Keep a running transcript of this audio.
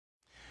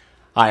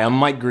Hi, I'm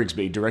Mike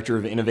Grigsby, Director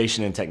of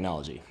Innovation and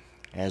Technology.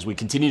 As we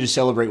continue to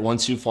celebrate One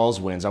Sioux Falls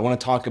Wins, I want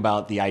to talk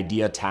about the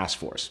IDEA Task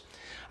Force.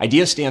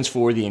 IDEA stands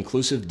for the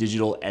Inclusive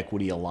Digital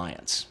Equity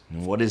Alliance.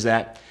 And what is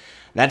that?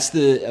 That's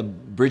the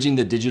bridging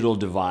the digital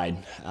divide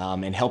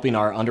and helping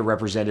our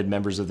underrepresented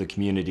members of the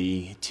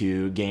community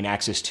to gain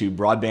access to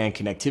broadband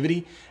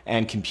connectivity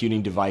and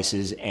computing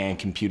devices and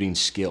computing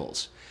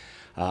skills.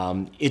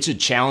 It's a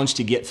challenge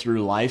to get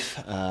through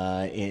life,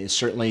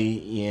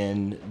 certainly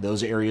in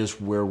those areas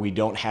where we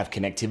don't have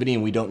connectivity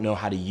and we don't know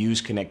how to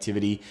use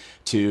connectivity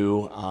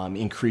to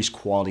increase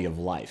quality of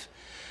life.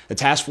 The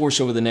task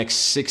force over the next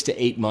 6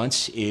 to 8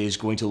 months is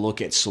going to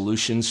look at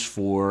solutions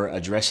for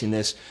addressing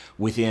this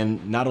within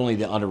not only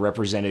the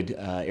underrepresented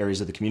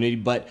areas of the community,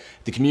 but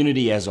the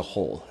community as a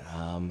whole.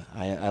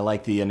 I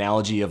like the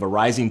analogy of a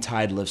rising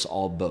tide lifts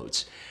all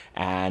boats.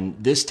 And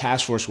this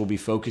task force will be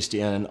focused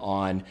in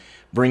on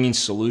bringing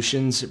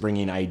solutions,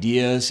 bringing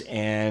ideas,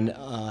 and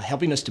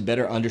helping us to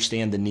better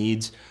understand the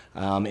needs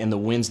and the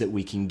wins that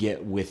we can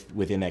get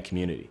within that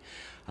community.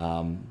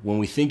 When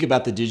we think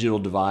about the digital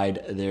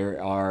divide,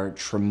 there are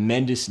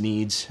tremendous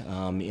needs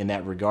in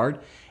that regard.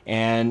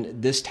 And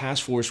this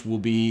task force will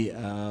be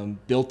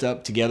built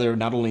up together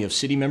not only of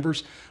city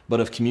members,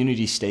 but of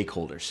community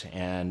stakeholders.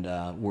 And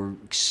we're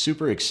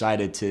super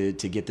excited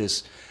to get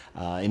this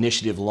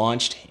initiative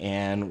launched,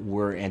 and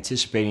we're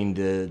anticipating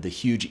the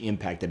huge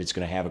impact that it's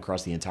going to have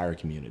across the entire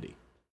community.